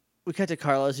then we cut to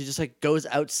Carlos. He just like goes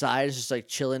outside. He's just like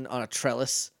chilling on a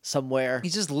trellis somewhere.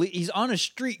 He's on a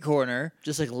street corner.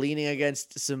 Just like leaning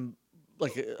against some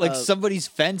like somebody's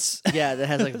fence. Yeah, that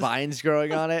has like vines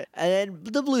growing on it. And then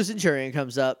the Blue Centurion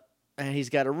comes up. And he's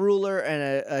got a ruler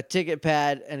and a ticket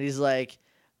pad, and he's like,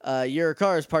 your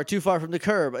car is parked too far from the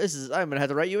curb. I'm going to have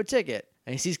to write you a ticket.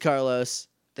 And he sees Carlos.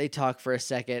 They talk for a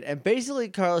second. And basically,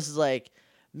 Carlos is like,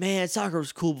 man, soccer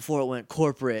was cool before it went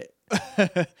corporate.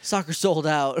 Soccer sold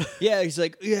out. Yeah, he's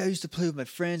like, yeah, I used to play with my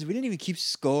friends. We didn't even keep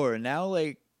score. And now,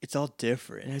 like, it's all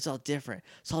different. And it's all different.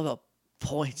 It's all about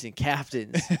points and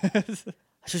captains.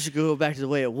 I should go back to the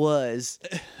way it was.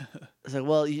 It's like,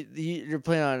 well, you're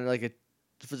playing on like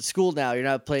for the school now. You're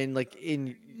not playing like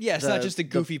in. Yeah, it's not just a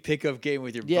goofy pickup game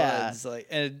with your buds. Like,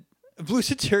 and Blue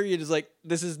Centurion is like,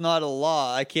 this is not a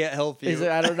law. I can't help you. He's like,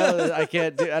 I don't know. I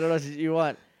can't do. I don't know what you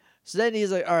want. So then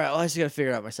he's like, all right, well, I just got to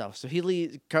figure it out myself. So he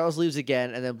leaves. Carlos leaves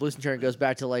again, and then Blue Centurion goes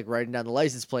back to like writing down the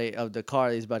license plate of the car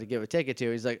that he's about to give a ticket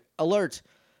to. He's like, alert!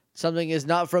 Something is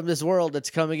not from this world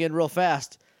that's coming in real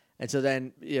fast. And so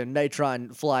then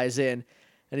Nitron flies in,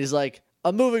 and he's like,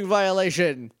 a moving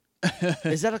violation.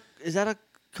 Is that a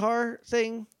car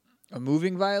thing? A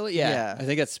moving violation? Yeah, Yeah. I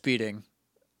think that's speeding.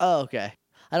 Oh, okay.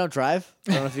 I don't drive.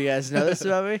 I don't know if you guys know this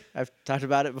about me. I've talked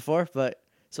about it before, but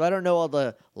so I don't know all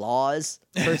the laws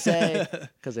per se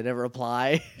because they never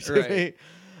apply to Right. me.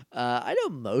 I know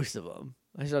most of them.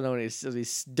 I just don't know any of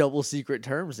these double secret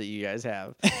terms that you guys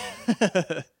have.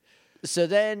 So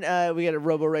then we get a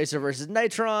Robo Racer versus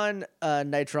Nitron.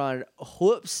 Nitron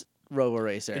whoops Robo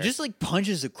Racer. It just like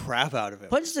punches the crap out of him.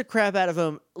 Punches the crap out of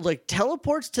him, like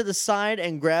teleports to the side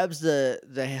and grabs the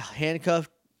handcuff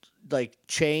like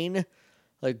chain,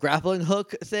 like grappling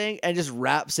hook thing, and just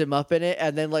wraps him up in it,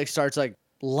 and then like starts like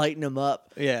lighting him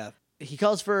up. Yeah. He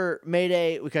calls for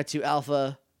Mayday. We cut to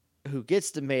Alpha, who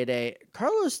gets the Mayday.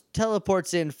 Carlos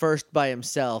teleports in first by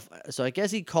himself, so I guess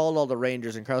he called all the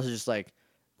Rangers, and Carlos is just like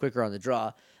quicker on the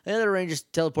draw. And the other Rangers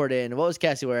teleport in. What was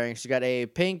Cassie wearing? She got a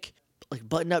pink like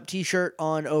button-up T-shirt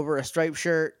on over a striped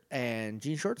shirt and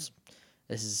jean shorts.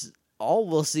 This is all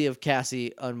we'll see of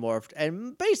Cassie unmorphed,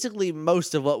 and basically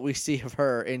most of what we see of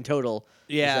her in total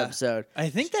Yeah. this episode. I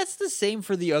think that's the same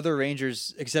for the other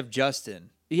Rangers except Justin.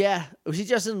 Yeah, we see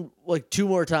Justin like 2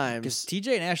 more times. Because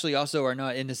TJ and Ashley also are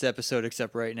not in this episode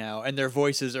except right now, and their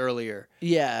voices earlier.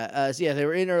 Yeah, so they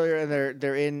were in earlier, and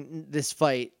they're in this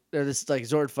fight, or this like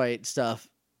Zord fight stuff,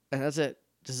 and that's it.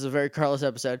 This is a very Carlos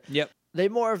episode. Yep. They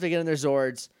morph, they get in their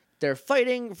Zords. They're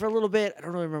fighting for a little bit. I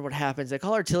don't really remember what happens. They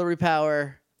call artillery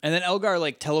power. And then Elgar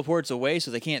like teleports away so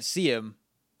they can't see him.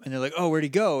 And they're like, oh, where'd he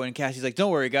go? And Cassie's like,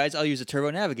 don't worry, guys, I'll use a turbo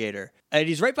navigator. And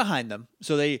he's right behind them.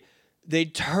 So they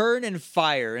turn and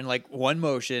fire in like one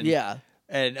motion. Yeah.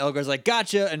 And Elgar's like,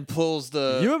 gotcha, and pulls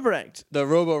You were correct. the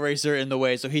Robo Racer in the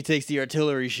way, so he takes the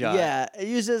artillery shot. Yeah, it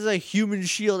uses a human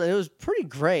shield, and it was pretty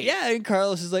great. Yeah, and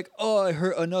Carlos is like, oh, I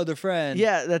hurt another friend.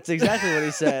 Yeah, that's exactly what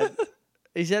he said.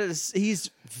 He said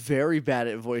he's very bad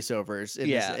at voiceovers in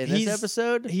this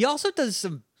episode. He also does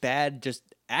some bad just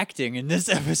acting in this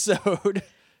episode.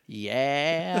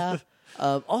 Yeah.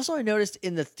 Also, I noticed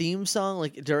in the theme song,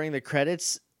 like during the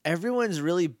credits, everyone's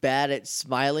really bad at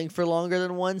smiling for longer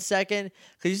than 1 second.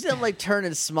 Because you see them like turn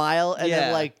and smile, and then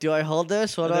Yeah. like, do I hold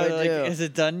this? What do I They're do? like, is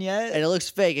it done yet? And it looks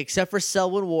fake, except for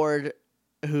Selwyn Ward,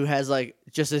 who has like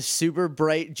just a super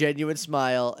bright, genuine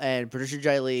smile, and Patricia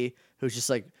Jai, who's just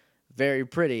like very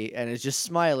pretty and is just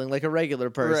smiling like a regular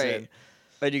person. Right.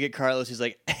 But you get Carlos who's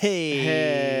like,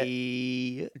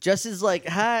 hey. Justin's like,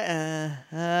 hi.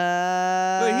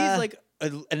 But he's like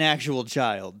an actual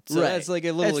child. So Right. that's like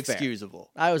a little That's fair.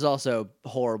 excusable. I was also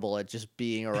horrible at just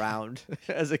being around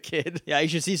as a kid. Yeah, you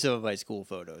should see some of my school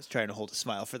photos trying to hold a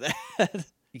smile for that.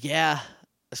 Yeah,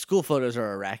 school photos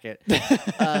are a racket.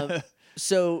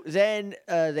 So then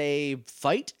they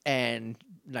fight, and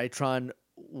Nitron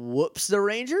whoops the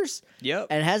Rangers Yep.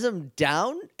 and has them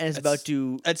down, and is about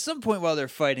to. At some point while they're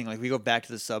fighting, like we go back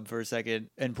to the sub for a second,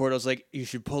 and Porto's like, you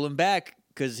should pull him back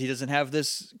because he doesn't have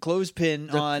this clothespin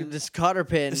on. This cotter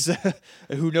pin.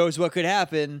 Who knows what could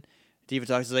happen? Diva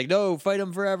Talks is like, no, fight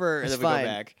him forever. And It's then we fine.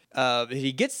 go back.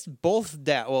 He gets both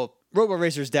down. Well, Robo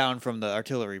Racer's down from the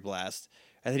artillery blast.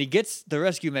 And then he gets the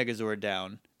rescue Megazord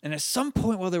down. And at some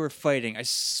point while they were fighting, I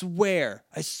swear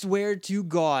to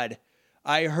God,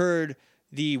 I heard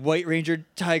the White Ranger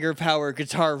Tiger Power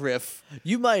guitar riff.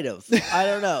 You might have. I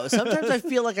don't know. Sometimes I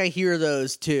feel like I hear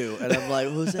those too, and I'm like,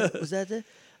 was that the?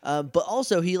 But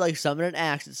also, he like summoned an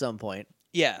axe at some point,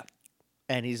 Yeah.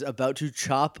 and he's about to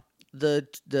chop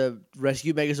the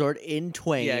rescue Megazord in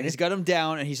twain. Yeah, he's got him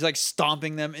down, and he's like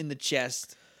stomping them in the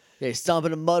chest. Yeah, he's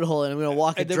stomping a mud hole, and I'm gonna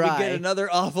walk it And then dry. we get another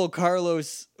awful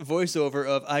Carlos voiceover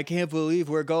of, I can't believe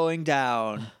we're going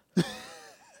down.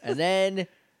 And then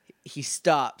he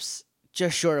stops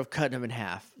just short of cutting him in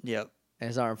half, Yep. and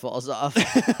his arm falls off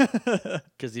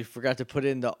because he forgot to put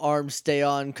in the arm stay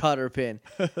on cotter pin.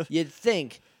 You'd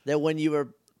think that when you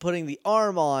were putting the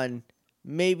arm on,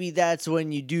 maybe that's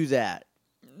when you do that,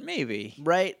 Maybe.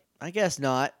 right? I guess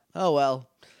not. Oh well.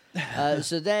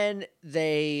 So then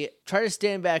they try to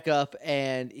stand back up,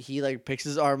 and he like picks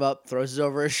his arm up, throws it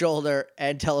over his shoulder,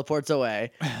 and teleports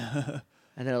away.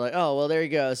 And they're like, "Oh well, there he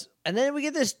goes." And then we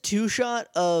get this 2-shot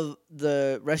of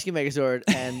the rescue Megazord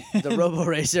and the Robo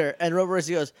Racer, and Robo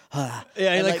Racer goes, "Ah."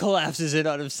 Yeah, he And, like collapses in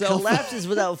on himself. collapses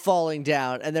without falling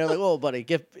down. And they're like, "Whoa, buddy,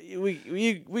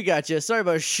 we got you. Sorry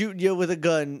about shooting you with a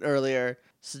gun earlier."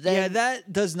 So then, Yeah,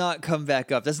 that does not come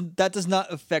back up. That does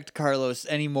not affect Carlos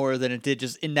any more than it did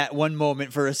just in that one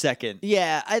moment for a second.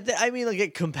 yeah, I mean, like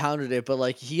it compounded it, but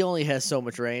like he only has so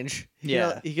much range.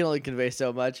 Yeah. He can only convey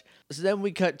so much. So then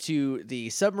we cut to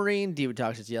the submarine. Demon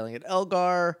Tox is yelling at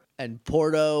Elgar and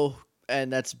Porto,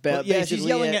 and that's Well, yeah, she's basically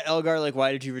yelling it. at Elgar like,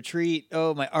 "Why did you retreat?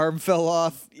 Oh, my arm fell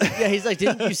off." Yeah, he's like,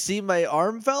 "Didn't you see my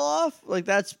arm fell off? Like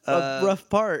that's a rough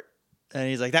part." And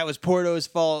he's like, that was Porto's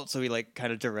fault. So he like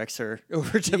kind of directs her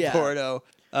over to Yeah. Porto,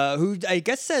 who I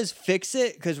guess says fix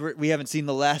it because we haven't seen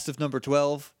the last of number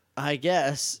 12. I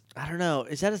guess. I don't know.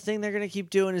 Is that a thing they're gonna keep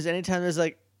doing? Is anytime there's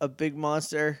like a big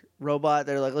monster robot,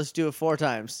 they're like, let's do it 4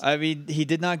 times. I mean, he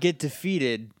did not get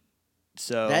defeated.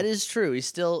 So That is true. He's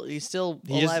still he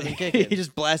alive and kicking. he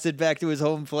just blasted back to his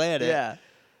home planet. Yeah.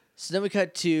 So then we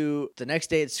cut to the next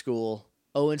day at school.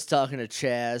 Owen's talking to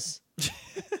Chaz.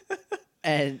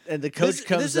 and the coach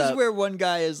comes This up. is where one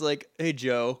guy is like, "Hey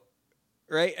Joe,"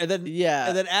 right? And then Yeah.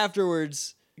 and then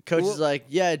afterwards, Coach well- is like,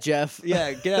 yeah, Jeff.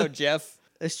 yeah, get out, Jeff.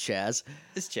 It's Chaz.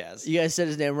 It's Chaz. You guys said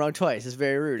his name wrong twice. It's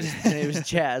very rude. His name is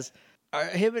Chaz.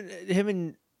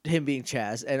 Him being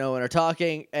Chaz and Owen are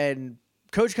talking, and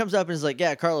Coach comes up and is like,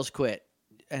 "Yeah, Carlos quit."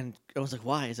 And Owen's like,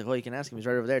 "Why?" He's like, "Well, you can ask him. He's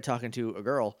right over there talking to a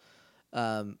girl."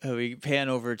 We pan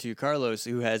over to Carlos,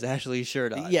 who has Ashley's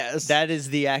shirt on. Yes. That is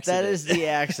the accident. That is the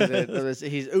accident.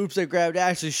 He's oops, I grabbed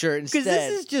Ashley's shirt instead. Because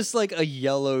this is just like a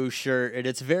yellow shirt, and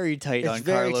it's very tight on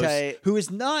very Carlos, tight. who is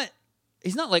not.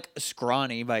 He's not like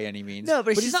scrawny by any means. No,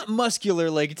 but he's not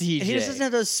muscular like TJ. He just doesn't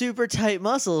have those super tight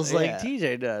muscles like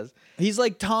TJ does. He's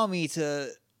like Tommy to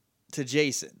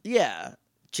Jason. Yeah.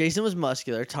 Jason was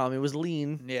muscular. Tommy was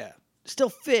lean. Yeah. Still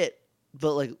fit,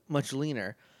 but like much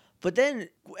leaner. But then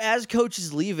as coach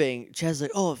is leaving, Chad's like,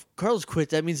 oh, if Carlos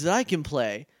quits, that means that I can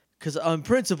play. Because on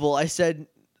principle, I said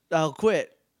I'll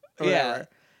quit. Or whatever.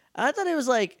 And I thought it was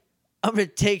like, I'm going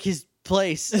to take his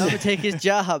place. I'm going to take his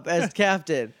job as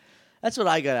captain. That's what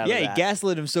I got out of that. Yeah, he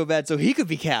gaslit him so bad so he could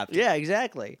be captain. Yeah,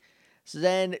 exactly. So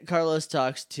then Carlos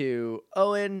talks to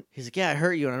Owen. He's like, yeah, I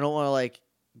hurt you, and I don't want to like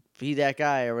be that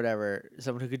guy or whatever.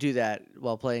 Someone who could do that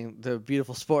while playing the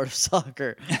beautiful sport of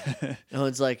soccer.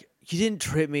 Owen's like, you didn't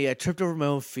trip me. I tripped over my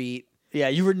own feet. Yeah,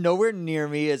 you were nowhere near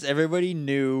me, as everybody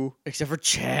knew. Except for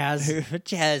Chaz.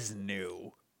 Chaz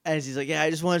knew. And he's like, yeah, I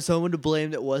just wanted someone to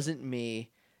blame that wasn't me.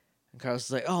 And Carlos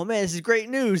is like, oh, man, this is great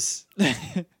news.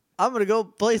 I'm going to go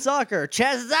play soccer.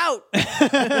 Chaz is out.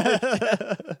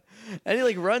 And he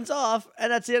like runs off,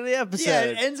 and that's the end of the episode. Yeah,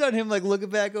 it ends on him like looking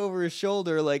back over his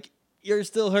shoulder like, you're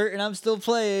still hurt and I'm still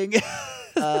playing.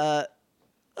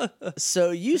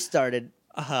 So you started.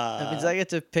 That means I get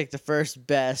to pick the first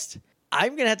best. I'm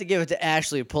going to have to give it to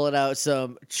Ashley pulling out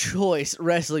some choice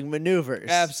wrestling maneuvers.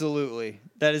 Absolutely.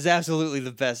 That is absolutely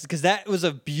the best, because that was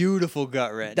a beautiful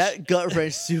gut wrench. That gut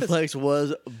wrench suplex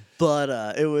was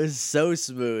butter. It was so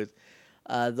smooth.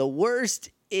 The worst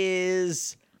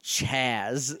is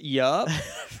Chaz. Yup.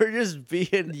 For just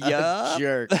being a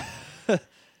jerk.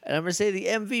 And I'm going to say the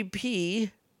MVP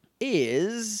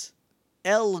is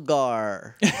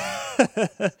Elgar.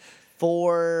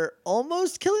 For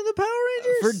almost killing the Power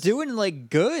Rangers. For doing like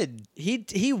good.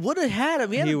 He would have had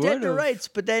him. He had him dead to would've. rights,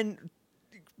 but then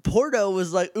Porto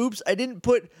was like, oops, I didn't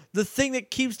put the thing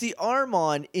that keeps the arm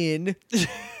on in.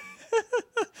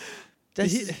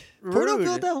 Porto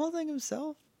built that whole thing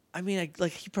himself? I mean, he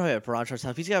probably had Parancho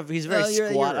stuff. He's very squat. You're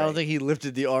I don't right. think he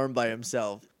lifted the arm by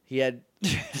himself. He had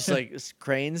just like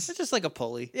cranes. It's just like a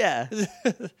pulley. Yeah.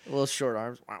 Little short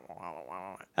arms.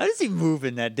 How does he move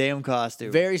in that damn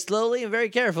costume? Very slowly and very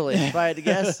carefully, if I had to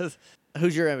guess.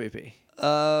 Who's your MVP?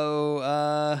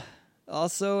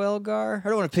 Also Elgar. I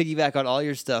don't want to piggyback on all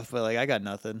your stuff, but like I got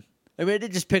nothing. I mean, I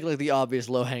did just pick like the obvious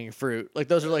low-hanging fruit. Like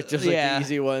those are like just like the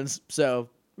easy ones. So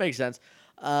makes sense.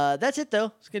 That's it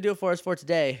though. It's gonna do it for us for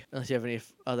today. Unless you have any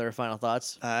other final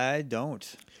thoughts. I don't.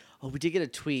 Oh, we did get a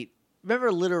tweet.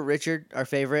 Remember Little Richard, our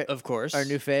favorite? Of course. Our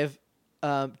new fave.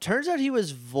 Turns out he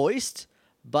was voiced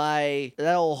by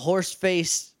that old horse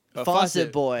face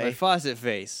faucet boy. My faucet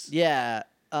face. Yeah,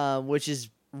 which is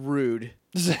rude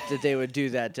that they would do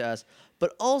that to us.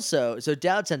 But also, so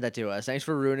Dowd sent that to us. Thanks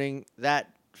for ruining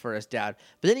that for us, Dowd.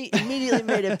 But then he immediately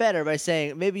made it better by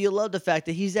saying, maybe you love the fact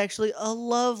that he's actually a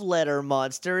love letter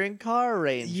monster in Car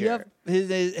Ranger. Yep.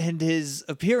 His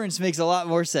appearance makes a lot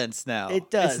more sense now.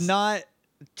 It does. It's not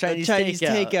Chinese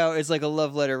takeout. It's like a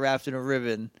love letter wrapped in a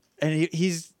ribbon. And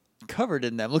he's covered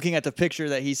in them. Looking at the picture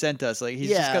that he sent us, like he's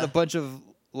just got a bunch of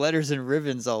letters and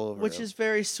ribbons all over which him. is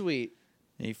very sweet.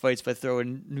 And he fights by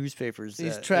throwing newspapers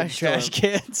at trash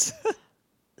cans.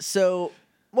 So,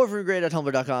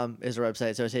 morphinggrade.tumblr.com is our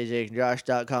website. So it's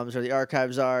AJandJosh.com is where the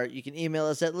archives are. You can email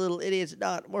us at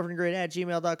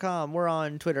littleidiots.morphinggrade@gmail.com. We're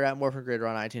on Twitter at morphinggrade. We're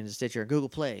on iTunes and Stitcher and Google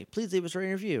Play. Please leave us a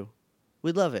rating review.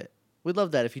 We'd love it. We'd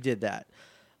love that if you did that.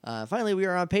 Finally, we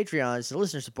are on Patreon. It's a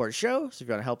listener support show. So if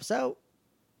you want to help us out,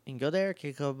 you can go there,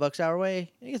 kick a couple bucks our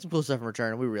way, and you get some cool stuff in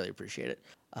return. And we really appreciate it.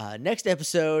 Next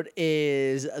episode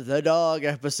is the dog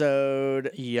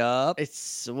episode. Yup.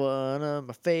 It's one of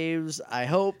my faves, I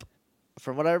hope.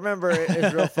 From what I remember,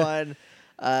 it's real fun.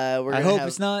 I hope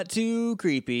it's not too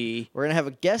creepy. We're going to have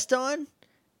a guest on,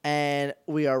 and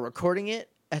we are recording it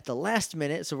at the last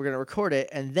minute. So we're going to record it,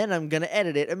 and then I'm going to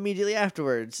edit it immediately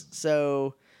afterwards.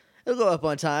 So it'll go up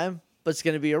on time, but it's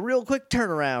going to be a real quick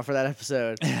turnaround for that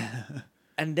episode.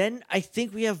 And then I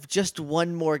think we have just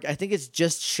one more. I think it's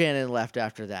just Shannon left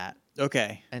after that.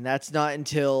 Okay. And that's not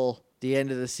until the end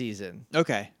of the season.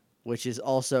 Okay. Which is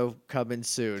also coming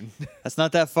soon. That's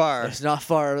not that far. It's not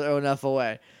far enough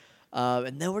away.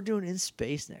 And then we're doing In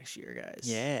Space next year, guys.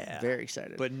 Yeah. Very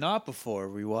excited. But not before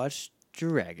we watch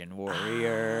Dragon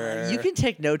Warrior. You can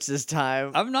take notes this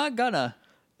time. I'm not gonna.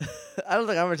 I don't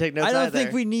think I'm gonna take notes I don't either.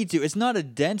 think we need to. It's not a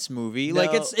dense movie. No. Like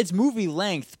it's movie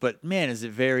length, but man, is it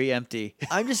very empty.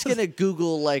 I'm just gonna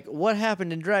Google like what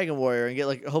happened in Dragon Warrior and get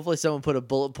like hopefully someone put a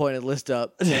bullet pointed list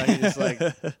up so I can just like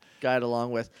guide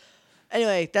along with.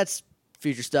 Anyway, that's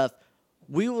future stuff.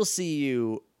 we will see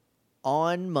you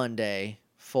on Monday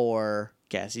for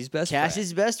Cassie's best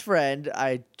best friend.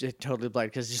 I totally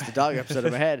blanked because it's just the dog episode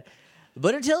in my head.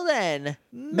 But until then,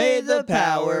 May the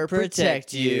power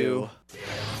protect you.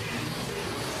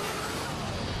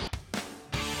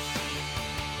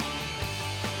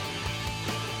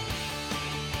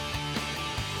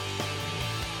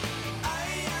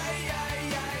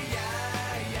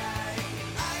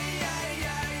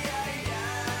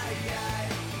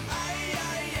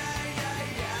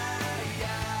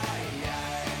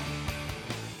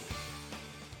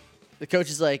 the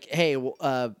coach is like, "Hey,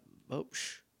 oh,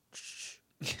 shh."